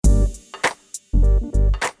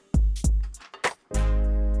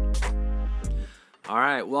All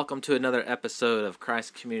right, welcome to another episode of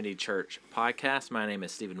Christ Community Church Podcast. My name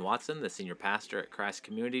is Stephen Watson, the senior pastor at Christ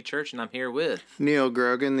Community Church, and I'm here with Neil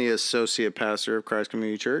Grogan, the associate pastor of Christ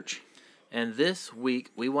Community Church. And this week,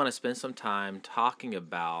 we want to spend some time talking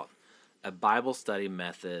about a Bible study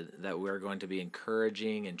method that we're going to be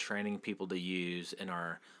encouraging and training people to use in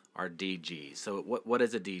our DGs. So what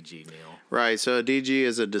is a DG, Neil? Right, so a DG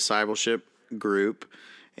is a discipleship group.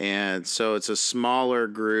 And so it's a smaller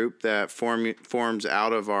group that forms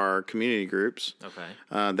out of our community groups.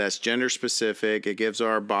 Okay. That's gender specific. It gives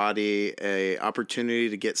our body a opportunity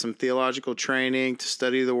to get some theological training, to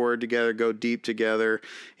study the Word together, go deep together,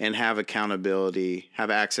 and have accountability, have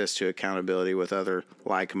access to accountability with other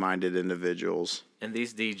like-minded individuals. And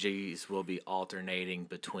these DGs will be alternating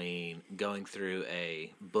between going through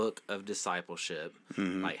a book of discipleship,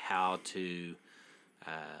 like how to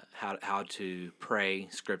pray,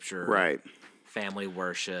 scripture, right, family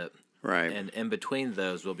worship, right, and in between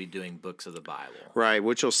those we'll be doing books of the Bible, right,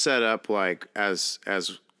 which will set up like as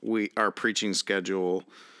our preaching schedule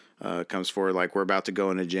comes forward, like we're about to go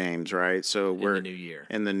into James, right? So we're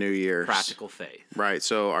in the new year, practical faith, right?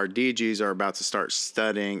 So our DGs are about to start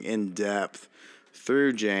studying in depth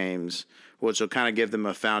through James, which will kind of give them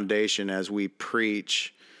a foundation as we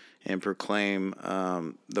preach and proclaim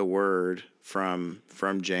the word from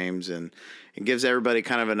James, and it gives everybody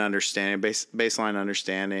kind of an understanding, baseline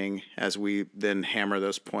understanding, as we then hammer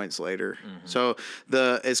those points later. So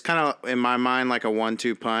it's kind of in my mind like a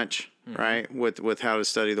 1-2 punch, right? With how to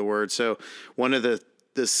study the word. So one of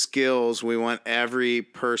the skills we want every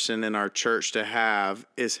person in our church to have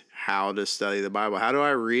is how to study the Bible. How do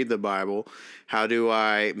I read the Bible? How do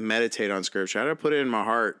I meditate on Scripture? How do I put it in my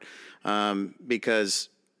heart? Because,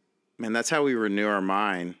 man, that's how we renew our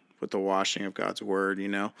mind, with the washing of God's Word, you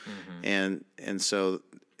know? And so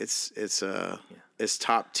it's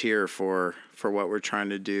top tier for what we're trying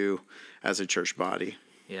to do as a church body.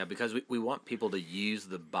 Yeah, because we want people to use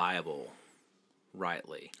the Bible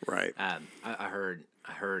rightly. Right. I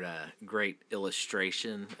heard a great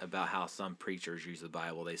illustration about how some preachers use the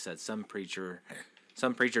Bible. They said some preachers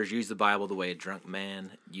use the Bible the way a drunk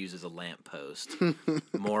man uses a lamppost,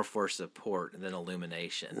 more for support than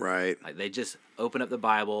illumination. Right. Like they just open up the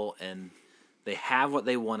Bible and they have what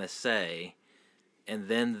they want to say, and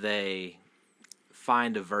then they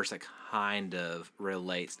find a verse that kind of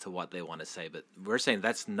relates to what they want to say. But we're saying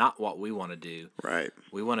that's not what we want to do. Right.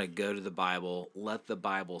 We want to go to the Bible, let the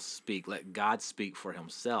Bible speak, let God speak for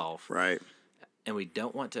himself. Right. And we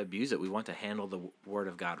don't want to abuse it. We want to handle the Word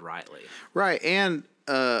of God rightly. Right. And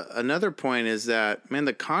another point is that, man,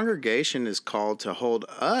 the congregation is called to hold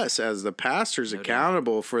us as the pastors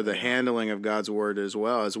accountable for the handling of God's Word as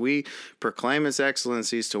well. As we proclaim its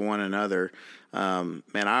excellencies to one another, man,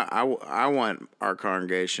 I want our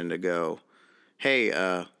congregation to go,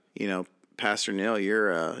 hey, Pastor Neil,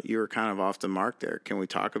 you were kind of off the mark there. Can we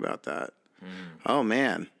talk about that? Oh,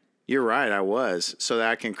 man. You're right, I was, so that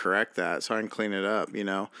I can correct that, so I can clean it up, you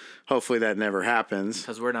know. Hopefully that never happens.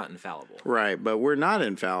 Because we're not infallible. Right, but we're not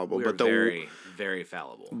infallible. We're very, very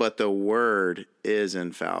fallible. But the Word is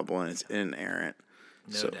infallible, and it's inerrant.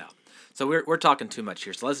 No doubt. So we're talking too much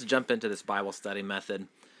here, so let's jump into this Bible study method.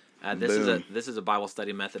 This is a Bible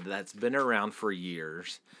study method that's been around for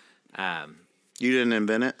years. You didn't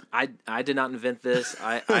invent it? I did not invent this.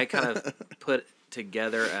 I kind of put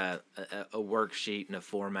together a worksheet and a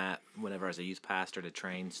format whenever I was a youth pastor to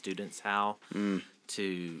train students how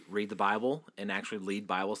to read the Bible and actually lead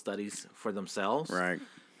Bible studies for themselves. Right.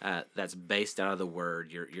 That's based out of the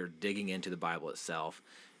Word. You're digging into the Bible itself,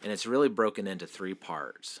 and it's really broken into 3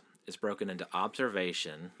 parts. It's broken into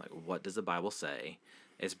observation, like what does the Bible say?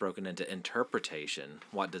 It's broken into interpretation,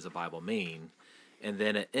 what does the Bible mean? And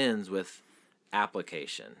then it ends with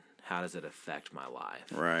application. How does it affect my life?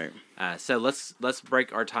 Right. So let's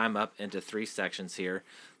break our time up into 3 sections here.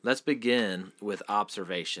 Let's begin with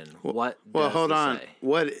observation. What does hold it on. say?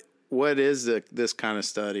 What is this kind of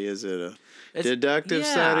study? Is it a deductive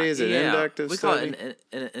study? Is it inductive study? We call it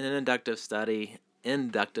an inductive study.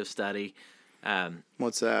 Inductive study.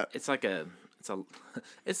 What's that? It's like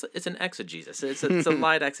it's an exegesis. It's a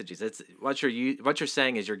light exegesis. It's what you're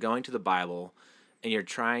saying is you're going to the Bible and you're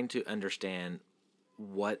trying to understand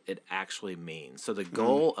what it actually means. So the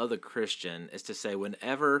goal of the Christian is to say,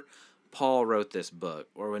 whenever Paul wrote this book,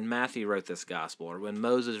 or when Matthew wrote this gospel, or when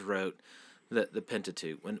Moses wrote the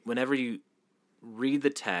Pentateuch, whenever you read the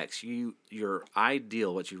text, your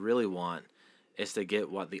ideal, what you really want, is to get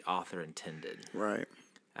what the author intended. Right.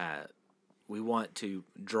 We want to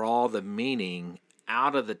draw the meaning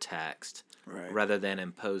out of the text rather than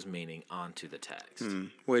impose meaning onto the text.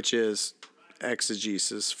 Which is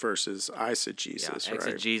exegesis versus eisegesis, right?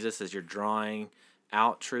 Exegesis is you're drawing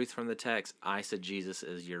out truth from the text. Eisegesis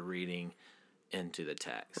is you're reading into the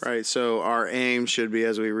text. Right. So our aim should be,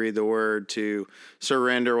 as we read the word, to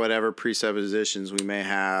surrender whatever presuppositions we may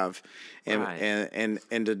have, and Right.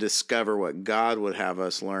 and to discover what God would have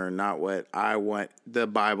us learn, not what I want the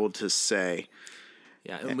Bible to say.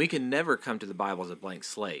 Yeah, and we can never come to the Bible as a blank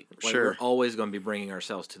slate. Like, Sure. We're always going to be bringing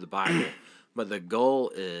ourselves to the Bible, but the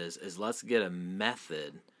goal is let's get a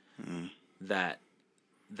method that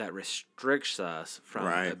restricts us from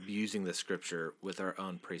Right. abusing the Scripture with our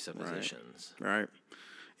own presuppositions. Right.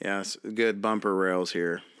 Yes. Good bumper rails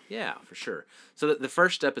here. Yeah, for sure. So the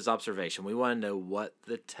first step is observation. We want to know what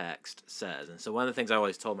the text says. And so one of the things I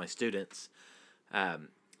always told my students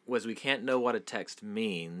was we can't know what a text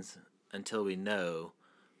means until we know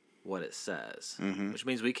what it says, which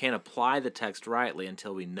means we can't apply the text rightly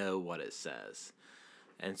until we know what it says.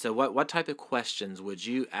 And so what type of questions would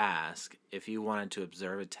you ask if you wanted to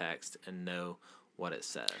observe a text and know what it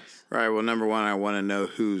says? Right. Well, number one, I want to know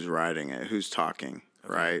who's writing it, who's talking,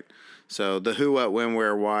 right? So the who, what, when,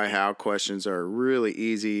 where, why, how questions are really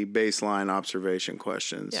easy baseline observation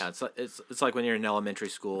questions. Yeah, it's like when you're in elementary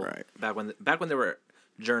school, Right. back when there were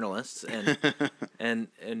journalists and and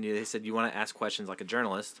they said you want to ask questions like a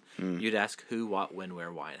journalist, you'd ask who, what, when,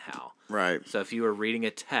 where, why, and how. Right. So if you were reading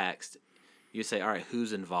a text, you say, all right,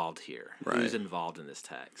 who's involved here? Right. Who's involved in this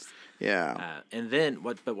text? Yeah. And then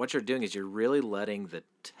what you're doing is you're really letting the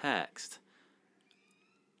text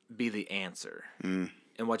be the answer.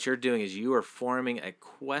 And what you're doing is you are forming a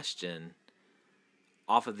question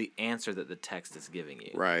off of the answer that the text is giving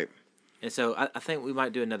you. Right. And so I think we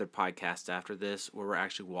might do another podcast after this where we're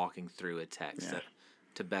actually walking through a text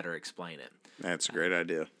to better explain it. That's a great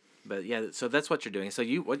idea. But yeah, so that's what you're doing. So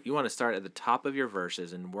you want to start at the top of your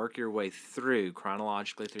verses and work your way through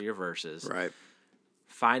chronologically through your verses, Right.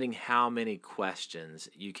 finding how many questions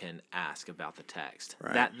you can ask about the text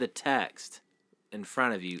Right. that the text in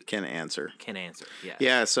front of you Can answer. can answer. Yeah.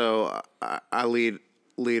 Yeah. So I lead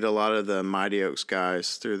a lot of the Mighty Oaks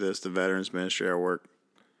guys through this, the veterans ministry I work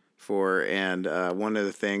for. And one of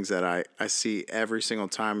the things that I see every single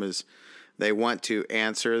time is they want to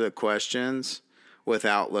answer the questions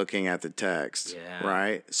without looking at the text. Yeah.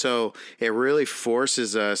 Right. So it really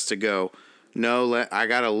forces us to go, no, I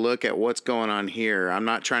got to look at what's going on here. I'm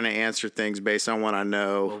not trying to answer things based on what I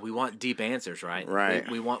know. Well, we want deep answers, right? Right.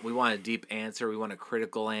 We want a deep answer. We want a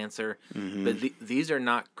critical answer. But these are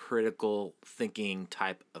not critical thinking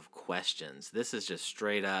type of questions. This is just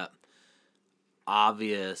straight up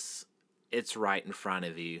obvious. It's right in front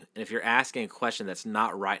of you. And if you're asking a question that's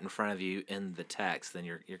not right in front of you in the text, then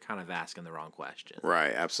you're kind of asking the wrong question.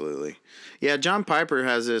 Right, absolutely. Yeah, John Piper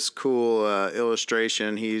has this cool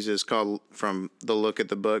illustration he uses called from the Look at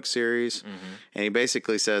the Book series. And he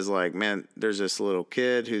basically says, like, man, there's this little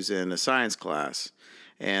kid who's in a science class.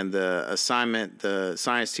 And the assignment the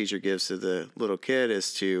science teacher gives to the little kid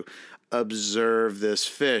is to observe this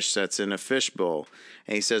fish that's in a fishbowl.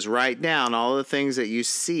 And he says, write down all the things that you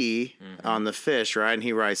see on the fish, right? And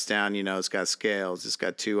he writes down, it's got scales, it's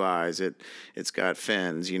got two eyes, it's got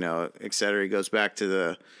fins, et cetera. He goes back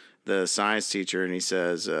to the science teacher and he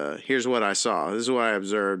says, here's what I saw. This is what I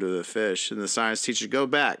observed of the fish. And the science teacher, go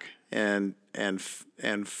back and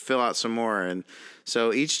fill out some more. And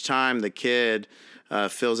so each time the kid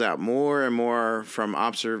fills out more and more from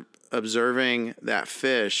observing that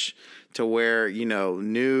fish, to where,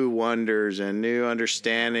 new wonders and new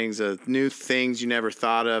understandings of new things you never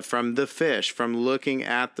thought of from the fish, from looking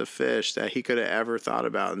at the fish that he could have ever thought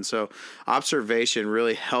about. And so observation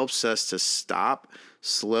really helps us to stop,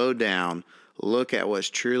 slow down, look at what's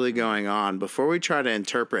truly going on before we try to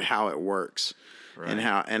interpret how it works. Right.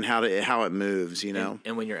 and how it moves,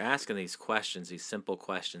 And when you're asking these questions, these simple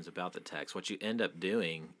questions about the text, what you end up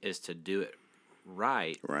doing is to do it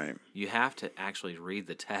right. You have to actually read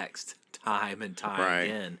the text time and time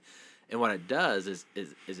again. And what it does is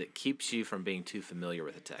it keeps you from being too familiar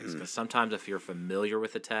with the text. Because sometimes if you're familiar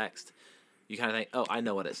with the text, you kind of think, oh, I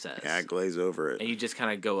know what it says. Yeah, glaze over it. And you just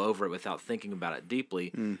kind of go over it without thinking about it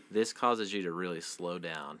deeply. This causes you to really slow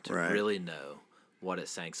down, to really know what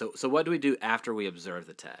it's saying. So what do we do after we observe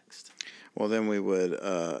the text? Well, then we would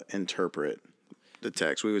interpret the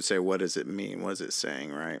text. We would say, what does it mean? What is it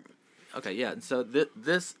saying, right? Okay, yeah. And so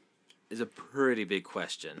this is a pretty big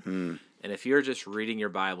question. And if you're just reading your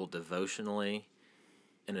Bible devotionally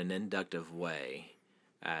in an inductive way,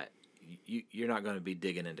 you're not going to be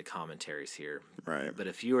digging into commentaries here. Right. But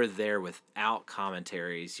if you are there without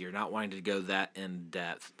commentaries, you're not wanting to go that in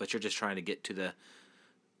depth, but you're just trying to get to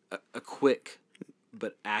a quick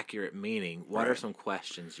but accurate meaning, what are Right. some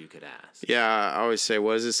questions you could ask? Yeah, I always say,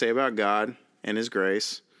 what does it say about God and His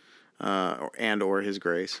grace, or His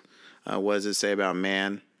grace? What does it say about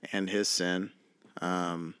man and his sin?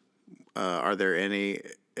 Are there any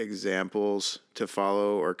examples to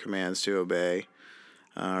follow or commands to obey?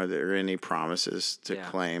 Are there any promises to Yeah.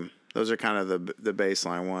 claim? Those are kind of the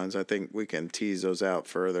baseline ones. I think we can tease those out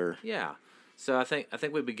further. Yeah. So I think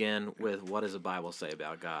we begin with what does the Bible say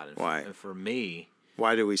about God? And Why? And for me,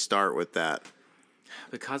 Why do we start with that?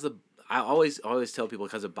 because I always tell people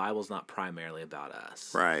because the Bible's not primarily about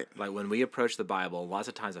us. Right. Like when we approach the Bible, lots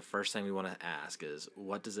of times the first thing we want to ask is,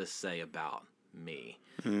 what does this say about me?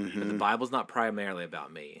 But the Bible's not primarily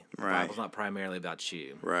about me. The Right. Bible's not primarily about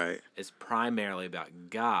you. Right. It's primarily about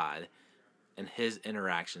God and His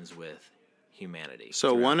interactions with humanity. So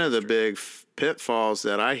throughout one of the history. big pitfalls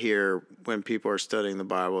that I hear when people are studying the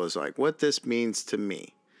Bible is like, what this means to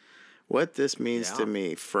me. What this means Yeah. to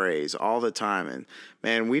me phrase all the time. And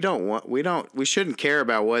man, we shouldn't care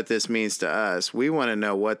about what this means to us. We want to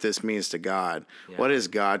know what this means to God. Yeah. What is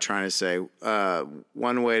God trying to say?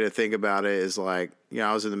 One way to think about it is like,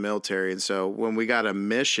 I was in the military, and so when we got a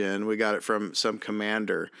mission, we got it from some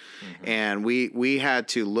commander, and we had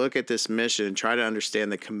to look at this mission and try to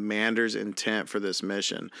understand the commander's intent for this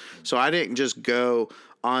mission. So I didn't just go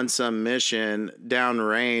on some mission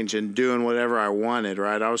downrange and doing whatever I wanted,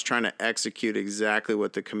 right? I was trying to execute exactly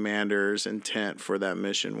what the commander's intent for that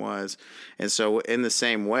mission was. And so in the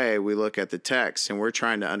same way, we look at the text and we're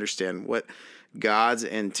trying to understand what God's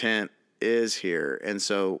intent is here. And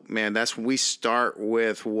so, man, that's when we start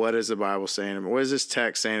with, what is the Bible saying? What is this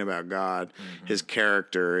text saying about God? His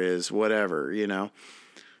character is whatever,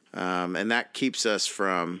 and that keeps us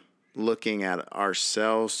from looking at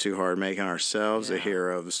ourselves too hard, making ourselves a Yeah.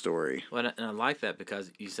 hero of the story. Well, and I like that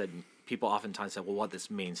because you said people oftentimes say, well, what this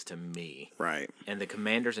means to me. Right. And the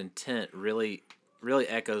commander's intent really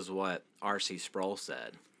echoes what R.C. Sproul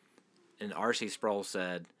said. And R.C. Sproul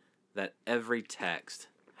said that every text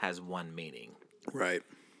has one meaning. Right.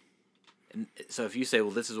 And so if you say,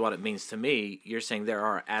 well, this is what it means to me, you're saying there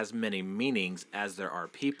are as many meanings as there are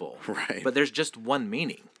people. Right. But there's just one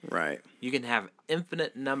meaning. Right. You can have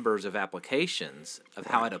infinite numbers of applications of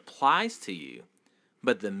how it applies to you,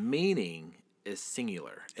 but the meaning is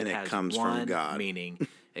singular. And it has comes from one God. meaning.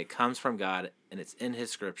 It comes from God, and it's in His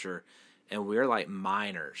Scripture. And we're like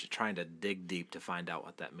miners trying to dig deep to find out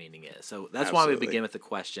what that meaning is. So that's why we Absolutely. begin with the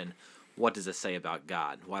question, what does it say about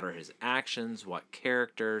God? What are His actions? What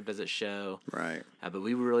character does it show? Right. But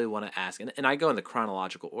we really want to ask, and I go in the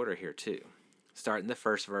chronological order here too. Start in the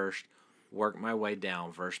first verse, work my way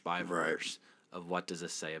down verse by verse of what does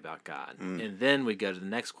this say about God. And then we go to the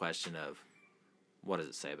next question of, what does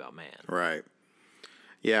it say about man? Right.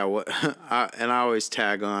 Yeah. And I always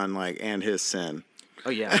tag on like, and his sin. Oh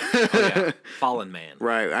yeah. Oh yeah. Fallen man.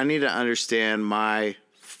 Right. I need to understand my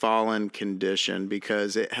fallen condition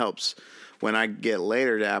because it helps when I get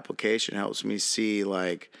later to application, helps me see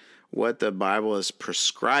like what the Bible is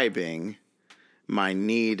prescribing my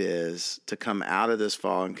need is to come out of this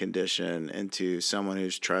fallen condition into someone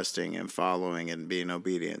who's trusting and following and being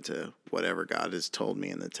obedient to whatever God has told me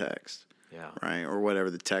in the text. Yeah. Right. Or whatever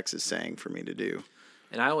the text is saying for me to do.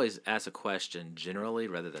 And I always ask a question generally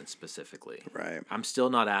rather than specifically. Right. I'm still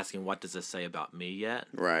not asking what does this say about me yet,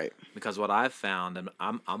 Right. because what I've found, and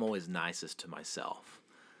I'm always nicest to myself.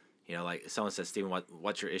 Like someone says, Stephen,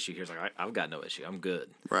 what's your issue here? It's like I've got no issue. I'm good.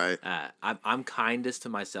 Right. I'm kindest to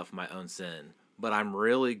myself in my own sin, but I'm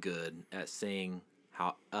really good at seeing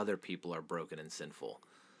how other people are broken and sinful.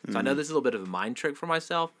 So I know this is a little bit of a mind trick for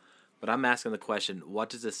myself, but I'm asking the question, what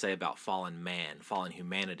does this say about fallen man, fallen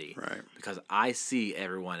humanity? Right. Because I see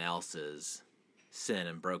everyone else's sin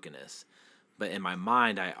and brokenness. But in my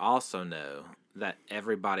mind, I also know that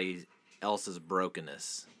everybody else's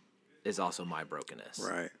brokenness is also my brokenness.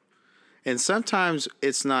 Right. And sometimes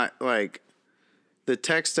it's not like the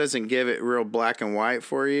text doesn't give it real black and white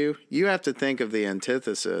for you. You have to think of the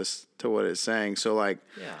antithesis to what it's saying. So like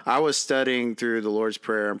I was studying through the Lord's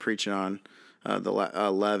Prayer and preaching on the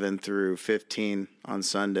 11 through 15 on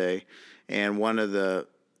Sunday. And one of the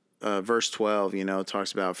verse 12,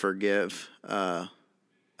 talks about forgive us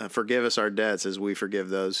our debts as we forgive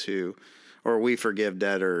those we forgive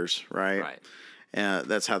debtors, right? Right.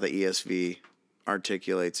 That's how the ESV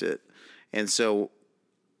articulates it. And so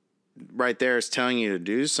right there it's telling you to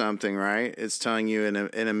do something, right? It's telling you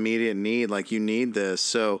an immediate need, like you need this.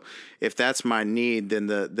 So if that's my need, then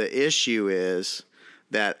the issue is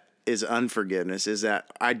unforgiveness, is that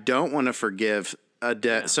I don't want to forgive a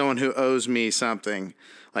debt, someone who owes me something.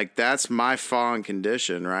 Like, that's my fallen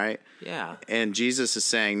condition, right? Yeah. And Jesus is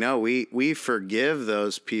saying, no, we forgive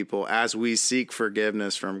those people as we seek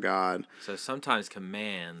forgiveness from God. So sometimes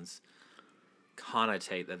commands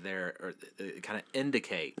connotate that or kind of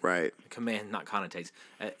indicate. Right. Command, not connotates,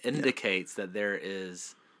 indicates that there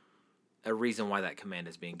is a reason why that command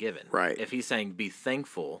is being given. Right. If he's saying be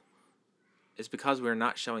thankful, it's because we're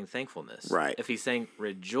not showing thankfulness. Right. If he's saying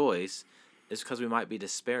rejoice, it's because we might be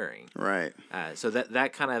despairing. Right. So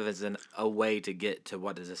that kind of is a way to get to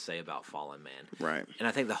what does this say about fallen man. Right. And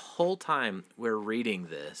I think the whole time we're reading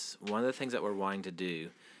this, one of the things that we're wanting to do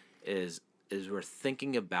is we're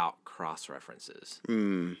thinking about cross references.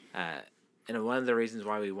 And one of the reasons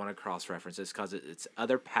why we want to cross reference is because it's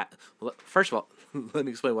other well, first of all, let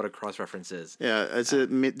me explain what a cross reference is. Yeah. Does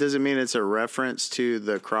it mean it's a reference to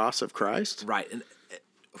the cross of Christ? Right. And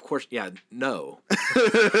of course, yeah, no.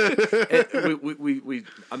 I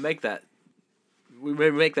make that. We may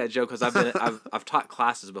make that joke because I've taught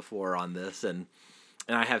classes before on this, and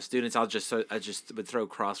I have students. I just would throw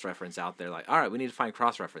cross reference out there, like, all right, we need to find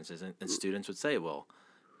cross references, and students would say, well,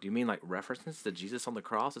 do you mean like references to Jesus on the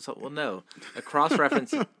cross? It's like, well, no, a cross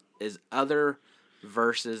reference is other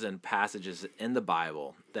verses and passages in the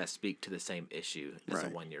Bible that speak to the same issue as the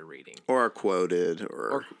one you're reading, or are quoted,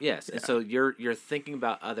 or yes. Yeah. And so you're thinking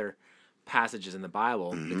about other passages in the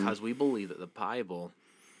Bible because we believe that the Bible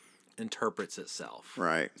interprets itself.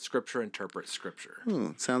 Right. Scripture interprets Scripture.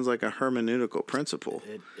 Sounds like a hermeneutical principle.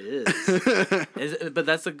 It is. But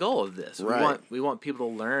that's the goal of this. Right. We want people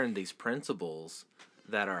to learn these principles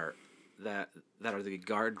that are the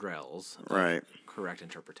guardrails of correct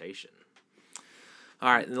interpretation.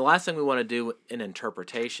 All right, and the last thing we want to do in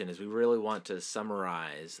interpretation is we really want to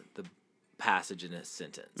summarize the passage in a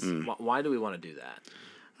sentence. Why do we want to do that?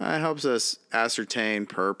 It helps us ascertain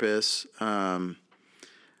purpose,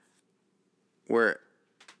 where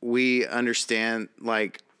we understand,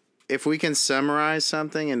 like, if we can summarize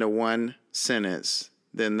something into one sentence,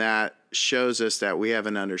 then that shows us that we have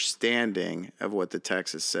an understanding of what the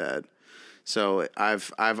text has said. So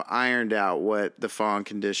I've ironed out what the fallen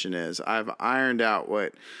condition is. I've ironed out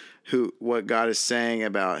what God is saying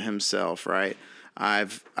about Himself. Right.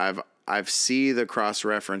 I've see the cross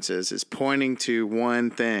references is pointing to one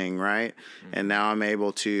thing. Right. And now I'm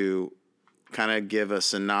able to kind of give a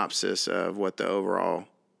synopsis of what the overall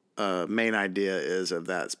main idea is of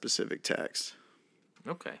that specific text.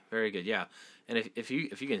 Okay. Very good. Yeah. And if you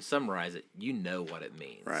can summarize it, you know what it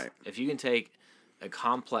means. Right. If you can take a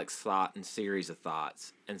complex thought and series of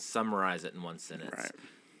thoughts and summarize it in one sentence, right,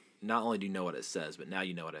 not only do you know what it says, but now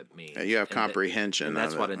you know what it means. You have comprehension. And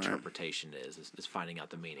that's what interpretation is finding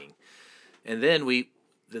out the meaning. And then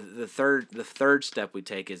the third step we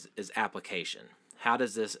take is application. How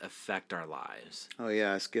does this affect our lives? Oh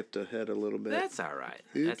yeah, I skipped ahead a little bit. That's all right.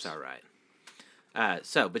 Oops. That's all right.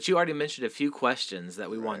 But you already mentioned a few questions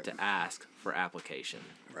that we want to ask for application.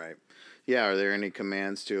 Right. Yeah, are there any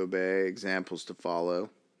commands to obey, examples to follow?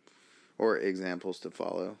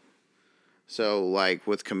 So, like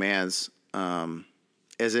with commands,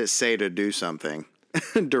 is it say to do something?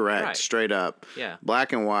 Direct, straight up. Yeah.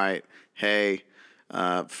 Black and white, hey,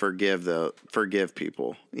 forgive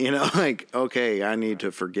people. You know, like, okay, I need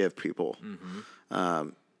to forgive people.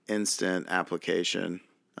 Instant application,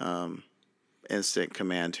 instant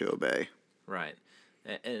command to obey. Right.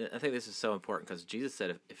 And I think this is so important because Jesus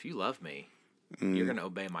said, if you love me, you're going to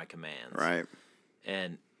obey my commands. Right.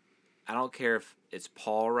 And I don't care if it's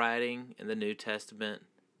Paul writing in the New Testament,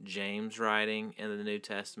 James writing in the New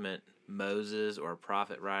Testament, Moses or a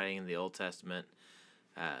prophet writing in the Old Testament.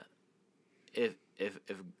 If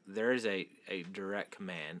there is a direct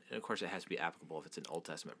command, and of course it has to be applicable if it's an Old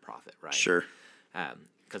Testament prophet, right? Sure.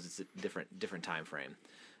 Because it's a different time frame.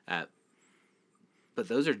 But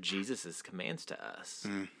those are Jesus' commands to us.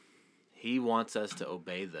 He wants us to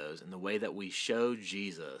obey those. And the way that we show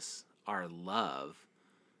Jesus our love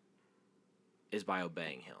is by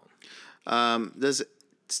obeying Him.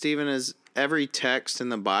 Is every text in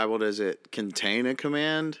the Bible, does it contain a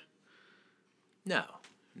command? No,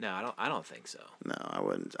 I don't think so. No, I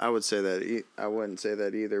wouldn't. I wouldn't say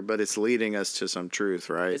that either. But it's leading us to some truth,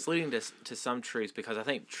 right? It's leading to some truth because I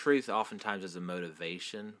think truth oftentimes is a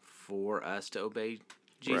motivation for us to obey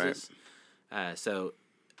Jesus. Right. So,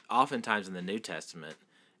 oftentimes in the New Testament,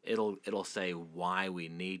 it'll say why we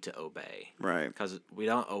need to obey. Right. Because we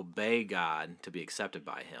don't obey God to be accepted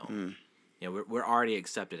by Him. You know, we're already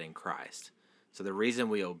accepted in Christ. So the reason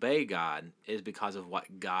we obey God is because of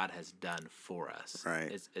what God has done for us.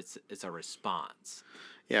 Right. It's a response.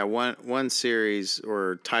 Yeah, one series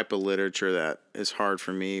or type of literature that is hard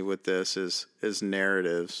for me with this is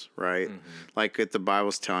narratives, right? Like if the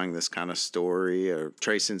Bible's telling this kind of story or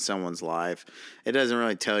tracing someone's life, it doesn't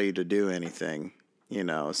really tell you to do anything.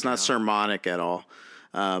 It's not sermonic at all.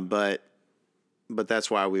 But that's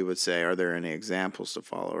why we would say, are there any examples to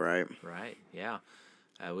follow, right? Right. Yeah.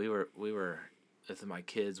 We were with my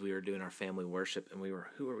kids. We were doing our family worship, and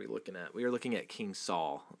who were we looking at? We were looking at King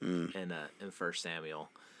Saul in 1 Samuel,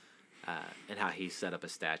 and how he set up a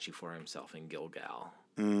statue for himself in Gilgal,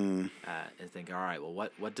 and think, all right, well,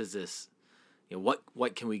 what does this,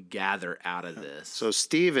 what can we gather out of this? So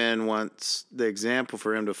Stephen wants the example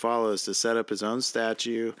for him to follow is to set up his own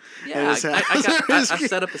statue. Yeah, I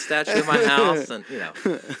set up a statue in my house, and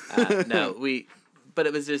but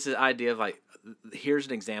it was just the idea of like, here's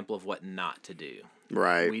an example of what not to do.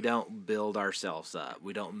 Right. We don't build ourselves up.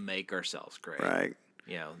 We don't make ourselves great. Right.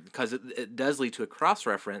 Because it does lead to a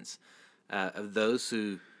cross-reference of those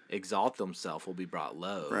who exalt themselves will be brought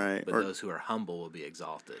low, right. But those who are humble will be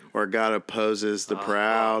exalted. Or God opposes the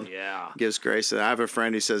proud, gives grace. I have a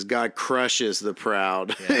friend who says God crushes the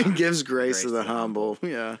proud and gives grace to the humble.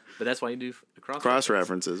 Yeah. But that's why you do cross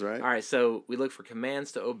references, right? All right, so we look for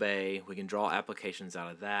commands to obey. We can draw applications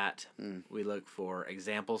out of that. We look for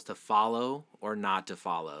examples to follow or not to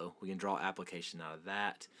follow. We can draw application out of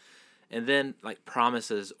that. And then like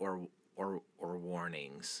promises or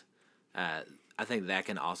warnings. I think that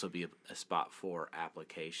can also be a spot for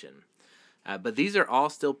application. But these are all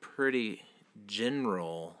still pretty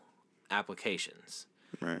general applications.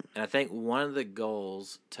 Right. And I think one of the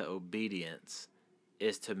goals to obedience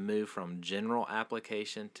is to move from general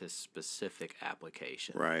application to specific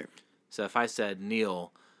application. Right. So if I said,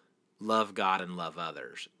 Neil, love God and love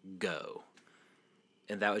others, go.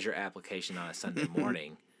 And that was your application on a Sunday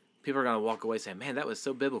morning. People are going to walk away saying, man, that was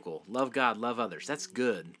so biblical. Love God, love others. That's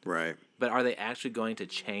good. Right. But are they actually going to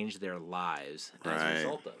change their lives as a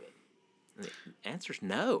result of it? And the answer's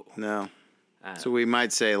no. No. So we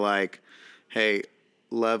might say like, hey,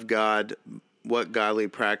 love God. What godly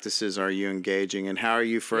practices are you engaging in? How are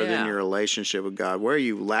you furthering your relationship with God? Where are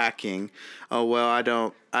you lacking? Oh, well, I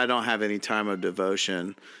don't have any time of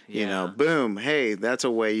devotion. Boom. Hey, that's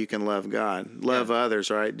a way you can love God. Love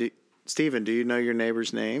others, right? Stephen, do you know your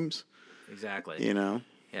neighbors' names? Exactly.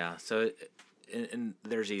 Yeah. So, and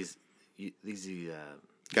there's these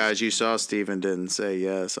guys. You saw Stephen didn't say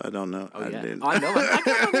yes. I don't know. Oh, yeah. I didn't. I know. I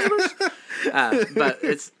got my neighbors. But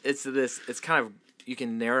it's kind of, you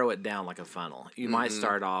can narrow it down like a funnel. You might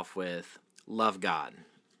start off with love God,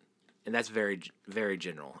 and that's very, very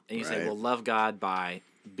general. And you say, well, love God by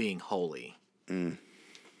being holy, and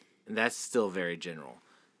that's still very general.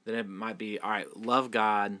 Then it might be, all right, love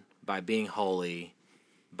God by being holy,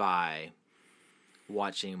 by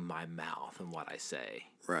watching my mouth and what I say.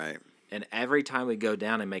 Right. And every time we go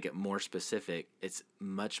down and make it more specific, it's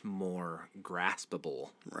much more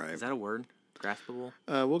graspable. Right. Is that a word? Graspable?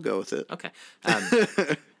 We'll go with it. Okay.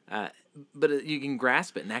 But you can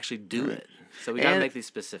grasp it and actually do it. So we got to make these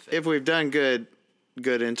specific. If we've done good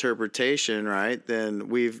interpretation, right, then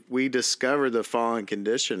we discover the fallen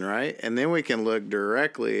condition, right? And then we can look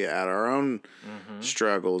directly at our own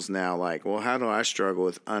struggles now, like, well, how do I struggle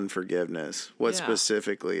with unforgiveness? What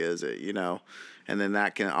specifically is it, And then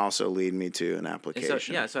that can also lead me to an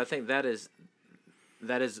application. So I think that is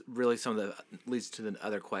really some of the leads to the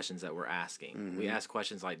other questions that we're asking. We ask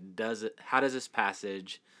questions like, how does this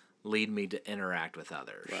passage lead me to interact with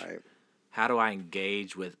others? Right. How do I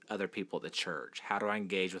engage with other people at the church? How do I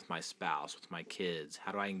engage with my spouse, with my kids?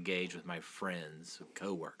 How do I engage with my friends, with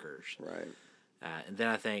coworkers? Right. And then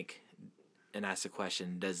I think, and ask the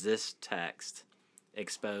question, does this text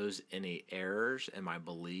expose any errors in my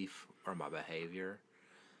belief or my behavior?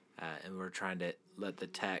 And we're trying to let the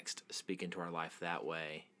text speak into our life that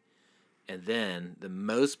way. And then the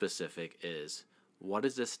most specific is, what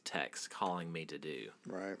is this text calling me to do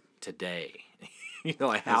today?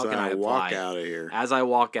 Like how can I apply out of here? As I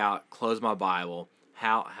walk out, close my Bible,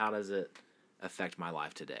 how does it affect my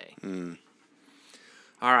life today?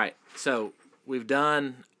 All right, so we've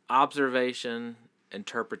done observation,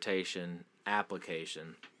 interpretation,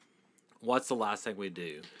 application. What's the last thing we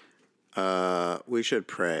do? We should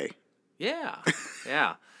pray. Yeah.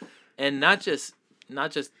 And not just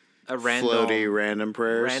a random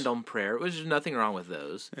prayers. Random prayer, which is nothing wrong with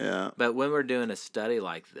those. Yeah. But when we're doing a study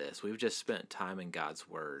like this, we've just spent time in God's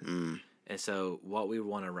Word. And so what we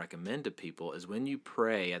want to recommend to people is when you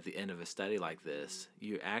pray at the end of a study like this,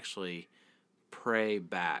 you actually pray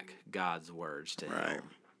back God's words to Him.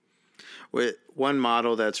 With one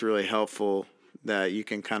model that's really helpful that you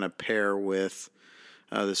can kind of pair with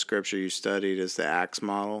the scripture you studied is the Acts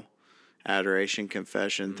model: adoration,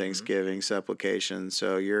 confession, thanksgiving, supplication.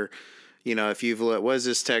 So if you've what does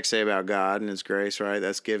this text say about God and His grace, right?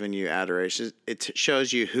 That's giving you adoration. It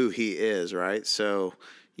shows you who He is, right? So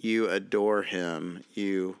you adore Him,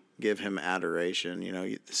 you give Him adoration.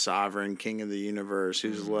 The sovereign King of the universe,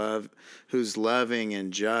 who's loving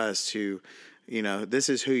and just. Who, this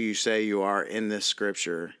is who you say you are in this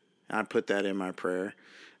scripture. I put that in my prayer.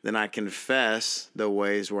 Then I confess the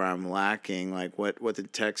ways where I'm lacking, like what the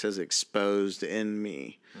text has exposed in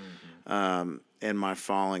me, in my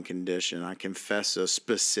fallen condition. I confess those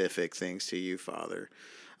specific things to you, Father.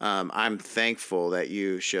 I'm thankful that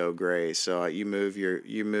you show grace. So you move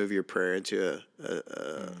your prayer into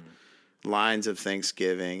lines of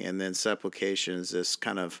thanksgiving, and then supplications. This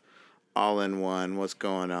kind of all in one. What's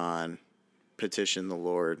going on? Petition the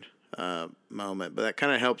Lord. Moment, but that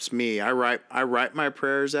kind of helps me. I write my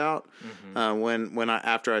prayers out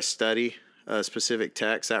after I study a specific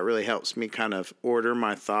text. That really helps me kind of order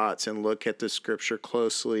my thoughts and look at the scripture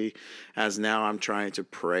closely, as now I'm trying to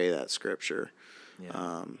pray that scripture.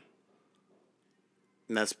 Yeah.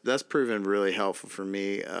 And that's proven really helpful for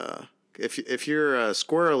me. If you're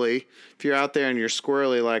squirrely, if you're out there and you're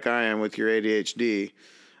squirrely like I am with your ADHD.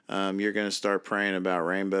 You're going to start praying about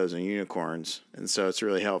rainbows and unicorns. And so it's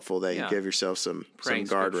really helpful that you give yourself some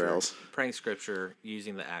guardrails. Praying scripture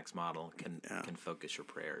using the Acts model can focus your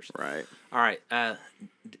prayers. Right. All right.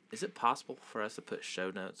 Is it possible for us to put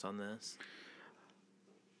show notes on this?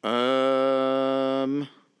 I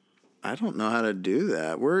don't know how to do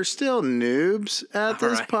that. We're still noobs at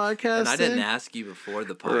this podcast. And I didn't ask you before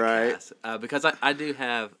the podcast. Right. Because I do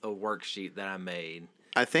have a worksheet that I made.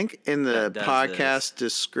 I think in the podcast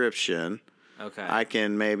description, I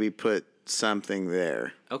can maybe put something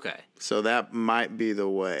there. Okay. So that might be the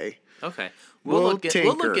way. Okay. We'll look into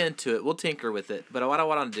it. We'll tinker with it. But what I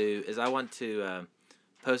want to do is I want to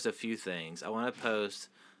post a few things. I want to post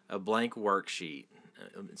a blank worksheet.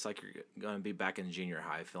 It's like you're going to be back in junior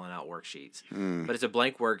high filling out worksheets. But it's a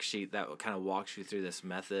blank worksheet that kind of walks you through this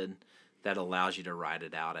method that allows you to write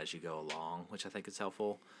it out as you go along, which I think is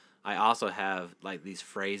helpful. I also have like these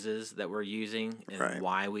phrases that we're using and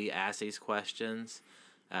why we ask these questions.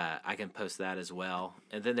 I can post that as well.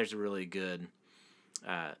 And then there's a really good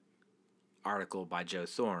article by Joe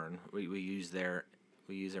Thorne. We use their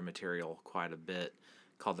material quite a bit,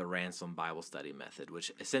 called the Ransom Bible Study Method,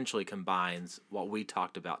 which essentially combines what we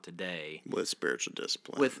talked about today with spiritual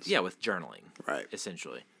disciplines. With journaling, right?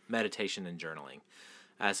 Essentially, meditation and journaling.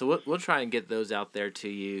 So we'll try and get those out there to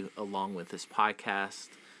you along with this podcast.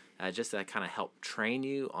 Just to kind of help train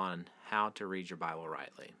you on how to read your Bible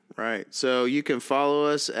rightly. Right. So you can follow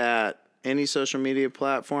us at any social media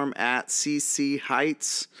platform at CC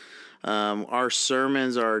Heights. Our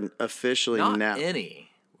sermons are officially not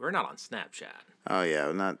any. We're not on Snapchat. Oh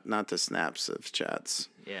yeah, not the snaps of chats.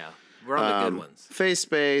 Yeah, we're on the good ones.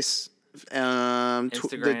 FaceSpace,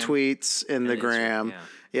 the tweets, and the gram.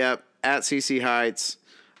 Yeah. Yep, at CC Heights.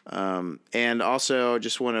 And also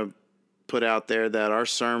just want to put out there that our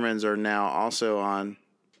sermons are now also on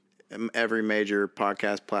every major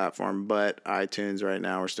podcast platform, but iTunes right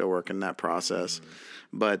now. We're still working that process.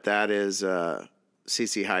 But that is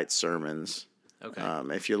CC Heights Sermons. Okay.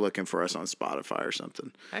 If you're looking for us on Spotify or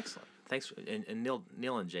something. Excellent. Thanks. And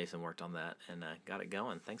Neil and Jason worked on that and got it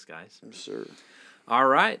going. Thanks, guys. Yes, sir. All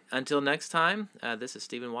right. Until next time, this is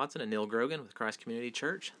Stephen Watson and Neil Grogan with Christ Community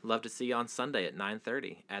Church. Love to see you on Sunday at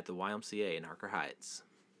 9:30 at the YMCA in Harker Heights.